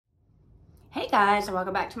Hey guys, and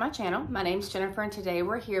welcome back to my channel. My name's Jennifer, and today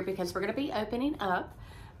we're here because we're going to be opening up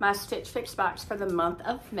my Stitch Fix box for the month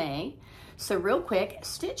of May. So real quick,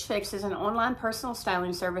 Stitch Fix is an online personal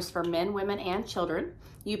styling service for men, women, and children.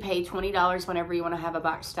 You pay $20 whenever you want to have a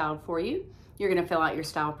box styled for you. You're going to fill out your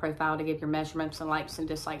style profile to give your measurements and likes and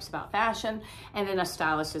dislikes about fashion, and then a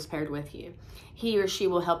stylist is paired with you. He or she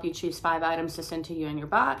will help you choose 5 items to send to you in your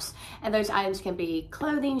box, and those items can be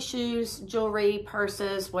clothing, shoes, jewelry,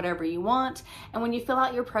 purses, whatever you want. And when you fill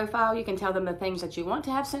out your profile, you can tell them the things that you want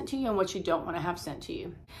to have sent to you and what you don't want to have sent to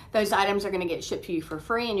you. Those items are going to get shipped to you for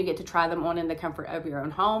free, and you get to try them on in the comfort of your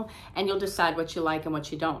own home, and you'll decide what you like and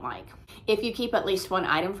what you don't like. If you keep at least 1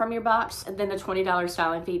 item from your box, then the $20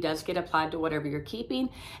 styling fee does get applied to whatever you're keeping.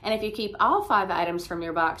 And if you keep all 5 items from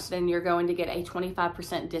your box, then you're going to get a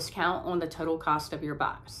 25% discount on the total cost of your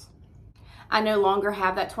box. I no longer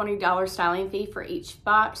have that $20 styling fee for each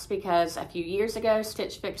box because a few years ago,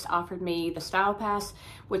 Stitch Fix offered me the Style Pass,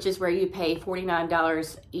 which is where you pay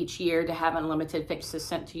 $49 each year to have unlimited fixes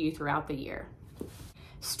sent to you throughout the year.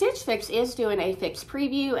 Stitch Fix is doing a fix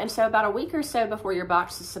preview, and so about a week or so before your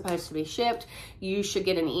box is supposed to be shipped, you should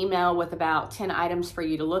get an email with about 10 items for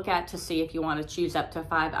you to look at to see if you want to choose up to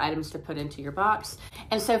 5 items to put into your box.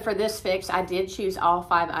 And so for this fix, I did choose all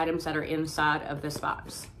 5 items that are inside of this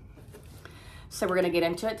box. So we're going to get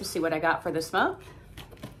into it to see what I got for this month.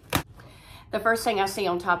 The first thing I see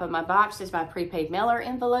on top of my box is my prepaid mailer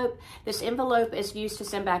envelope. This envelope is used to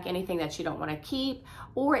send back anything that you don't want to keep,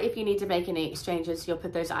 or if you need to make any exchanges, you'll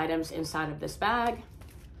put those items inside of this bag.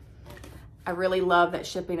 I really love that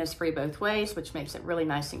shipping is free both ways, which makes it really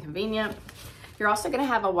nice and convenient. You're also going to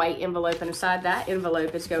have a white envelope, and inside that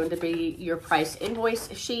envelope is going to be your price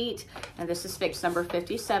invoice sheet, and this is fix number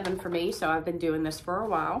 57 for me, so I've been doing this for a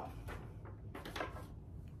while.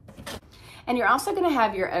 And you're also going to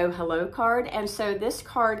have your Oh Hello card, and so this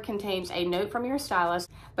card contains a note from your stylist,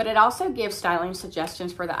 but it also gives styling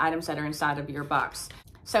suggestions for the items that are inside of your box.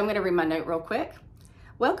 So I'm going to read my note real quick.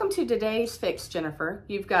 Welcome to today's fix, Jennifer.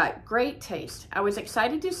 You've got great taste. I was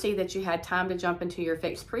excited to see that you had time to jump into your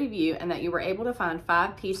fix preview and that you were able to find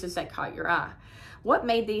 5 pieces that caught your eye. What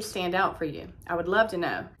made these stand out for you? I would love to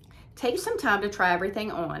know. Take some time to try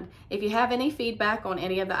everything on. If you have any feedback on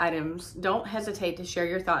any of the items, don't hesitate to share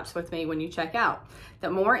your thoughts with me when you check out. The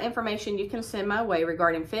more information you can send my way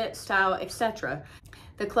regarding fit, style, etc.,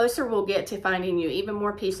 the closer we'll get to finding you even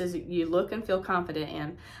more pieces you look and feel confident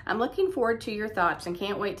in. I'm looking forward to your thoughts and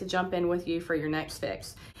can't wait to jump in with you for your next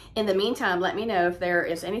fix. In the meantime, let me know if there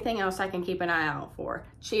is anything else I can keep an eye out for.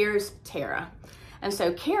 Cheers, Tara. And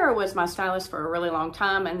so Kara was my stylist for a really long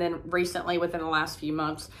time, and then recently, within the last few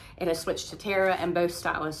months, it has switched to Tara, and both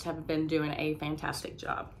stylists have been doing a fantastic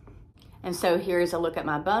job. And so here's a look at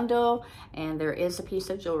my bundle, and there is a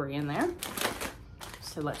piece of jewelry in there.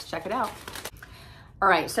 So let's check it out. All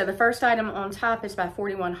right, so the first item on top is by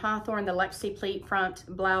 41 Hawthorn, the Lexie Pleat front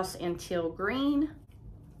blouse in teal green.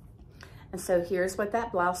 And so here's what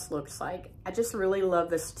that blouse looks like. I just really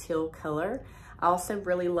love this teal color. I also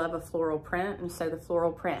really love a floral print, and so the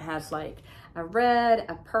floral print has like a red,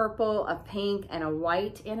 a purple, a pink, and a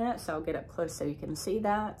white in it. So I'll get up close so you can see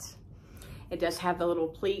that. It does have the little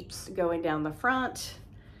pleats going down the front.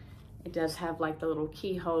 It does have like the little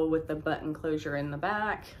keyhole with the button closure in the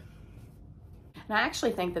back. And I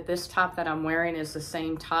actually think that this top that I'm wearing is the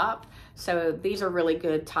same top. So these are really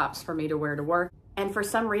good tops for me to wear to work. And for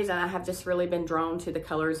some reason, I have just really been drawn to the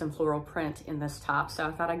colors and floral print in this top. So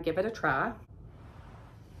I thought I'd give it a try.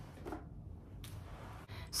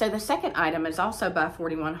 So the second item is also by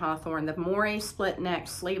 41 Hawthorn, the Morey split neck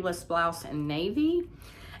sleeveless blouse in navy.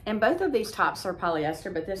 And both of these tops are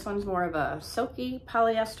polyester, but this one's more of a silky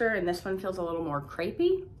polyester, and this one feels a little more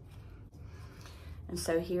crepey. And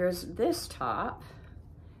so here's this top.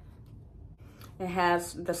 It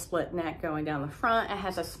has the split neck going down the front. It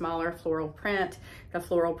has a smaller floral print. The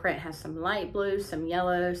floral print has some light blue, some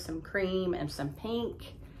yellow, some cream, and some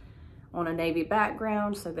pink on a navy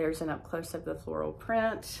background. So there's an up close of the floral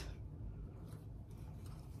print.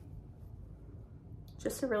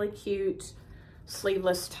 Just a really cute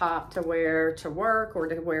sleeveless top to wear to work or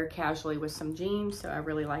to wear casually with some jeans. So I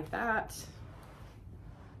really like that.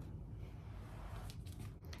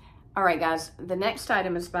 All right, guys, the next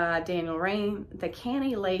item is by Rainn, the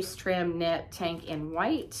Cannie lace trim knit tank in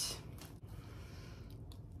white.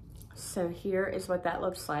 So here is what that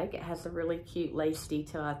looks like. It has a really cute lace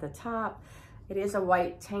detail at the top. It is a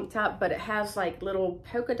white tank top, but it has like little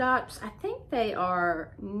polka dots. I think they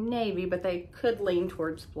are navy, but they could lean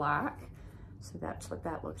towards black. So that's what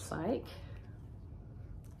that looks like.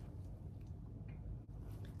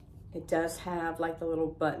 It does have like the little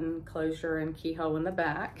button closure and keyhole in the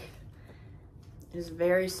back. It is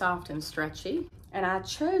very soft and stretchy. And I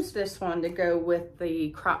chose this one to go with the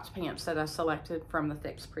cropped pants that I selected from the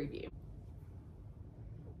Fix preview.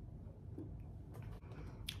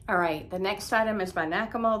 All right, the next item is by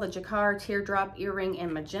Nakamol, the Jakar Teardrop Earring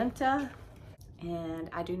in Magenta. And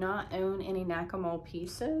I do not own any Nakamol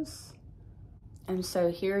pieces. And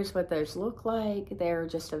so here's what those look like. They're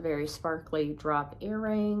just a very sparkly drop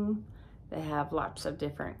earring. They have lots of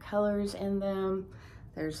different colors in them.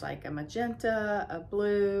 There's like a magenta, a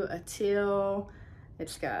blue, a teal.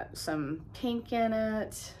 It's got some pink in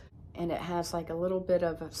it. And it has like a little bit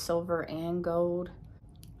of a silver and gold.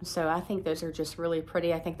 So I think those are just really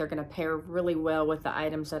pretty. I think they're gonna pair really well with the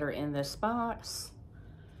items that are in this box.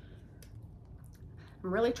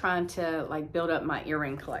 I'm really trying to like build up my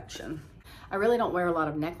earring collection. I really don't wear a lot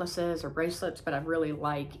of necklaces or bracelets, but I really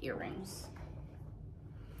like earrings.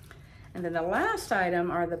 And then the last item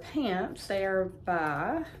are the pants. They are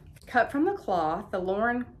by Cut from the Cloth, the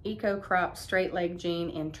Lauren Eco Crop Straight Leg Jean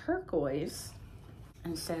in turquoise.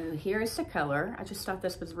 And so here's the color. I just thought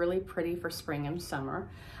this was really pretty for spring and summer.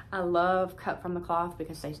 I love Cut from the Cloth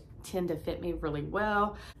because they tend to fit me really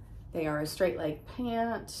well. They are a straight leg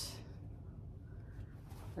pant.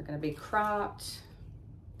 They're gonna be cropped.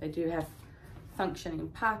 They do have functioning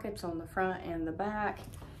pockets on the front and the back.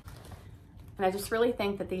 And I just really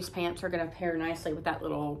think that these pants are gonna pair nicely with that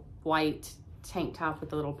little white tank top with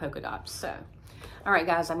the little polka dots. So, all right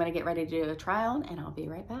guys, I'm gonna get ready to do a try on and I'll be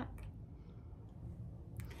right back.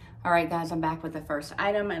 All right guys, I'm back with the first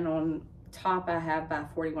item, and on top I have by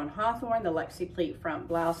 41 Hawthorn, the Lexie Pleat front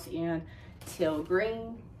blouse in teal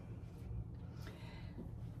green.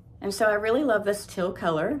 And so I really love this teal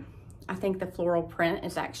color. I think the floral print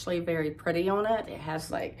is actually very pretty on it. It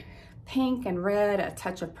has like pink and red, a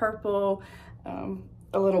touch of purple,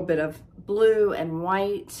 a little bit of blue and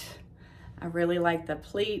white. I really like the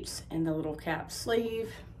pleats and the little cap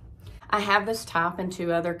sleeve. I have this top in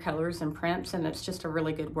 2 other colors and prints, and it's just a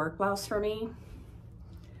really good work blouse for me.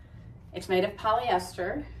 It's made of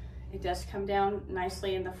polyester. It does come down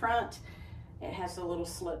nicely in the front. It has the little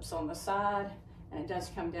slips on the side, and it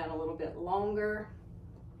does come down a little bit longer.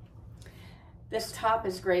 This top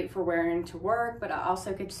is great for wearing to work, but I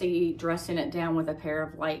also could see dressing it down with a pair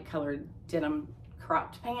of light colored denim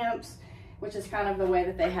cropped pants, which is kind of the way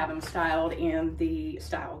that they have them styled in the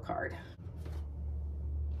style card.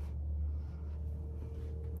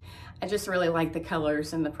 I just really like the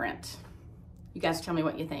colors and the print. You guys tell me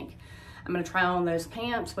what you think. I'm gonna try on those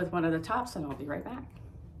pants with one of the tops and I'll be right back.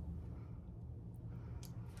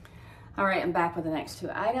 All right, I'm back with the next 2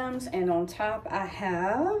 items, and on top I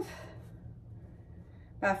have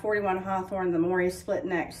by 41 Hawthorn, the Morey split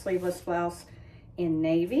neck sleeveless blouse in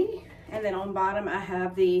navy. And then on bottom I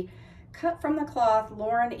have the Cut from the Cloth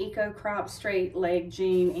Lauren Eco Crop Straight Leg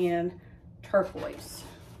Jean in turquoise.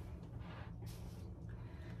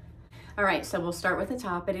 All right, so we'll start with the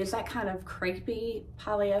top. It is that kind of crepey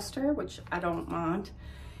polyester, which I don't mind.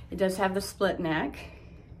 It does have the split neck.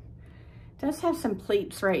 It does have some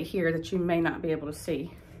pleats right here that you may not be able to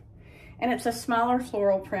see. And it's a smaller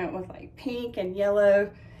floral print with like pink and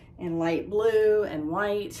yellow and light blue and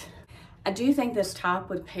white. I do think this top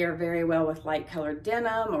would pair very well with light colored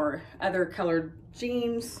denim or other colored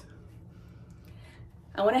jeans.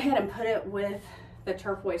 I went ahead and put it with the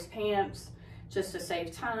turquoise pants just to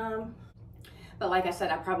save time. But like I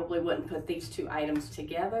said, I probably wouldn't put these 2 items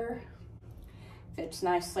together. Fits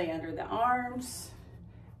nicely under the arms.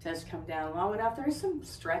 It does come down long enough. There is some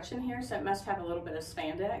stretch in here, so it must have a little bit of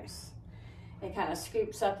spandex. It kind of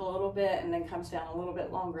scoops up a little bit and then comes down a little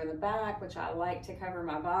bit longer in the back, which I like to cover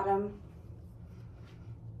my bottom.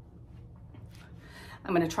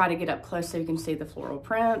 I'm gonna try to get up close so you can see the floral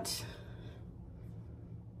print.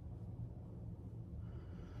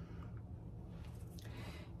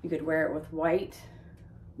 You could wear it with white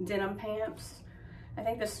denim pants. I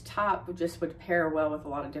think this top would pair well with a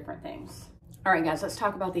lot of different things. All right guys, let's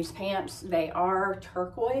talk about these pants. They are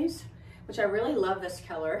turquoise, which I really love this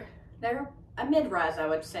color. They're a mid-rise, I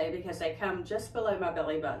would say, because they come just below my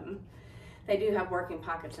belly button. They do have working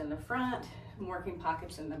pockets in the front and working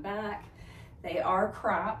pockets in the back. They are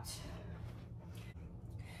cropped,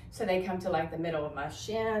 so they come to like the middle of my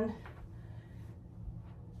shin.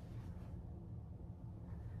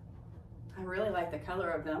 I really like the color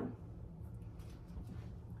of them.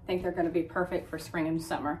 I think they're gonna be perfect for spring and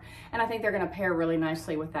summer. And I think they're gonna pair really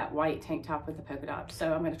nicely with that white tank top with the polka dots.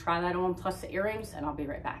 So I'm gonna try that on plus the earrings and I'll be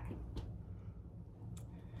right back.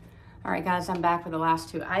 All right guys, I'm back with the last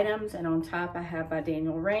 2 items, and on top I have by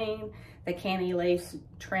Rainn, the Cannie lace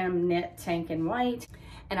trim knit tank in white.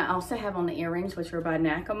 And I also have on the earrings, which are by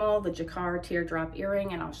Nakamol, the Jakar Teardrop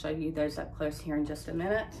earring, and I'll show you those up close here in just a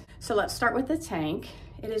minute. So let's start with the tank.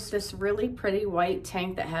 It is this really pretty white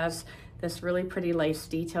tank that has this really pretty lace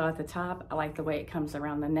detail at the top. I like the way it comes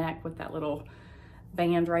around the neck with that little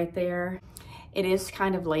band right there. It is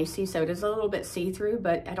kind of lacy, so it is a little bit see-through,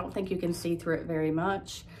 but I don't think you can see through it very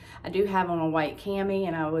much. I do have on a white cami,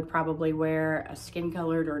 and I would probably wear a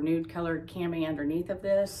skin-colored or nude-colored cami underneath of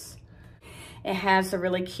this. It has a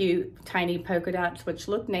really cute tiny polka dots, which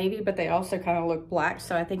look navy, but they also kind of look black,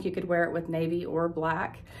 so I think you could wear it with navy or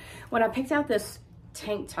black. When I picked out this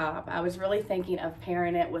tank top, I was really thinking of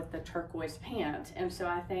pairing it with the turquoise pant, and so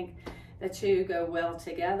I think the two go well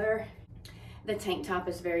together. The tank top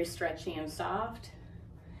is very stretchy and soft.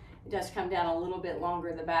 It does come down a little bit longer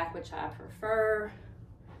at the back, which I prefer.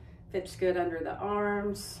 Fits good under the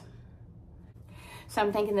arms. So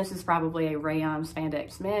I'm thinking this is probably a rayon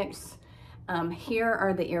spandex mix. Here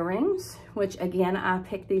are the earrings, which again, I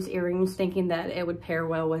picked these earrings thinking that it would pair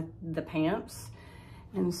well with the pants.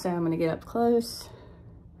 And so I'm gonna get up close.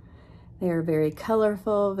 They're very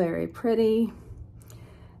colorful, very pretty.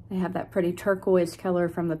 They have that pretty turquoise color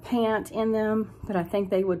from the pant in them, but I think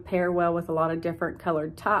they would pair well with a lot of different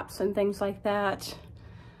colored tops and things like that.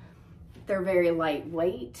 They're very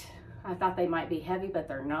lightweight. I thought they might be heavy, but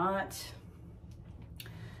they're not.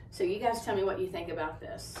 So you guys tell me what you think about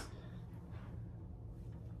this.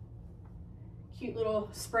 Cute little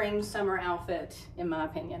spring summer outfit, in my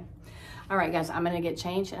opinion. All right, guys, I'm gonna get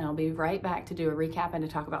changed and I'll be right back to do a recap and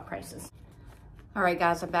to talk about prices. All right,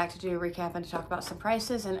 guys, I'm back to do a recap and to talk about some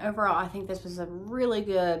prices. And overall, I think this was a really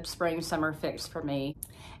good spring summer fix for me.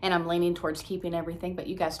 And I'm leaning towards keeping everything, but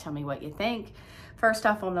you guys tell me what you think. First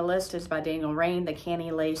off on the list is by Rainn, the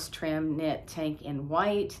Cannie lace trim knit tank in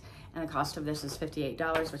white. And the cost of this is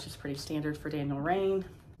 $58, which is pretty standard for Rainn.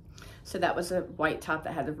 So that was a white top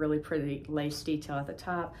that had the really pretty lace detail at the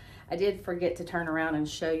top. I did forget to turn around and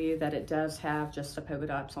show you that it does have just the polka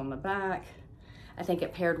dots on the back. I think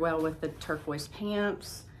it paired well with the turquoise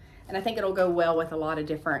pants. And I think it'll go well with a lot of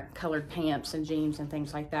different colored pants and jeans and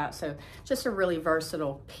things like that. So just a really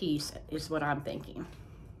versatile piece is what I'm thinking.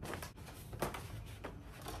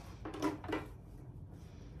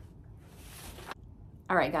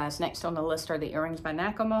 All right, guys, next on the list are the earrings by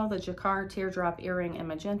Nakamol, the Jakar Teardrop earring in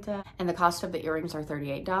magenta. And the cost of the earrings are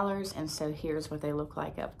 $38. And so here's what they look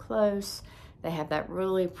like up close. They have that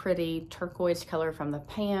really pretty turquoise color from the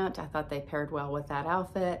pant. I thought they paired well with that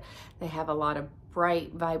outfit. They have a lot of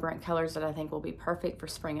bright, vibrant colors that I think will be perfect for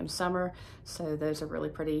spring and summer. So those are really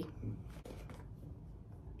pretty.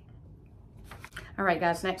 All right,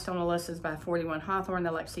 guys, next on the list is by 41 Hawthorn,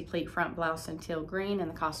 the Lexie Pleat front blouse in teal green,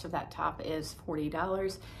 and the cost of that top is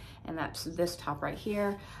 $40. And that's this top right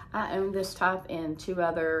here. I own this top in 2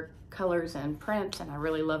 other colors and prints, and I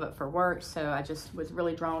really love it for work. So I just was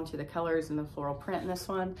really drawn to the colors and the floral print in this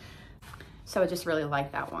one. So I just really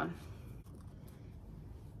like that one.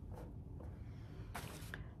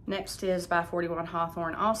 Next is by 41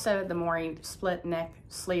 Hawthorn, also the Morey split neck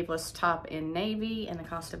sleeveless top in navy, and the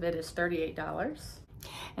cost of it is $38.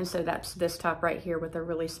 And so that's this top right here with a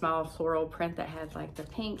really small floral print that had like the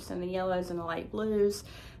pinks and the yellows and the light blues.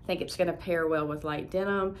 I think it's gonna pair well with light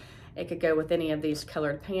denim. It could go with any of these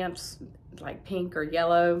colored pants, like pink or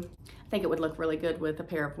yellow. I think it would look really good with a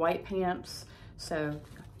pair of white pants. So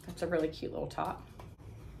that's a really cute little top.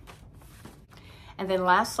 And then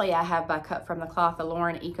lastly, I have by Cut from the Cloth, the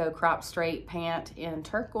Lauren Eco Crop Straight Pant in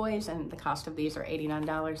turquoise, and the cost of these are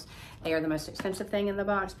 $89. They are the most expensive thing in the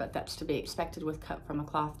box, but that's to be expected with Cut from the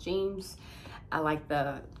Cloth jeans. I like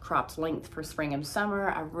the cropped length for spring and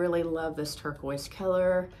summer. I really love this turquoise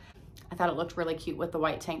color. I thought it looked really cute with the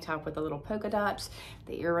white tank top with the little polka dots.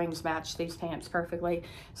 The earrings match these pants perfectly.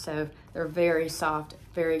 So they're very soft,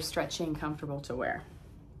 very stretchy and comfortable to wear.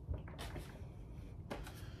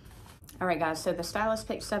 All right, guys, so the stylist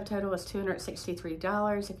pick subtotal is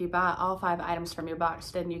 $263. If you buy all 5 items from your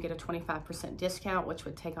box, then you get a 25% discount, which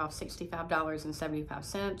would take off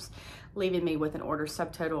 $65.75, leaving me with an order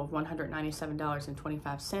subtotal of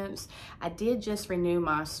 $197.25. I did just renew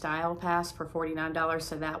my style pass for $49,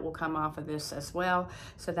 so that will come off of this as well.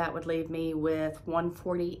 So that would leave me with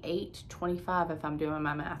 $148.25 if I'm doing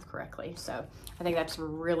my math correctly. So I think that's a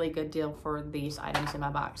really good deal for these items in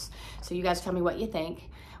my box. So you guys tell me what you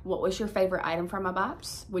think. What was your favorite item from my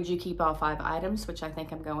box? Would you keep all 5 items, which I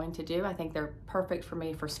think I'm going to do? I think they're perfect for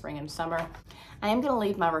me for spring and summer. I am going to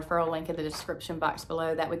leave my referral link in the description box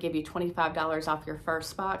below. That would give you $25 off your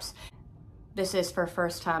first box. This is for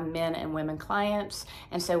first-time men and women clients,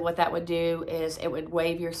 and so what that would do is it would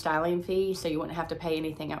waive your styling fee, so you wouldn't have to pay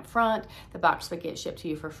anything up front. The box would get shipped to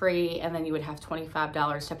you for free, and then you would have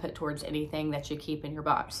 $25 to put towards anything that you keep in your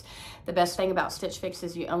box. The best thing about Stitch Fix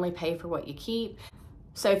is you only pay for what you keep.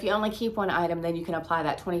 So if you only keep one item, then you can apply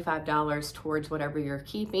that $25 towards whatever you're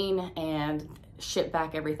keeping and ship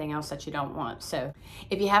back everything else that you don't want. So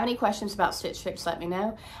if you have any questions about Stitch Fix, let me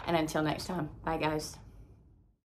know, and until next time, bye guys.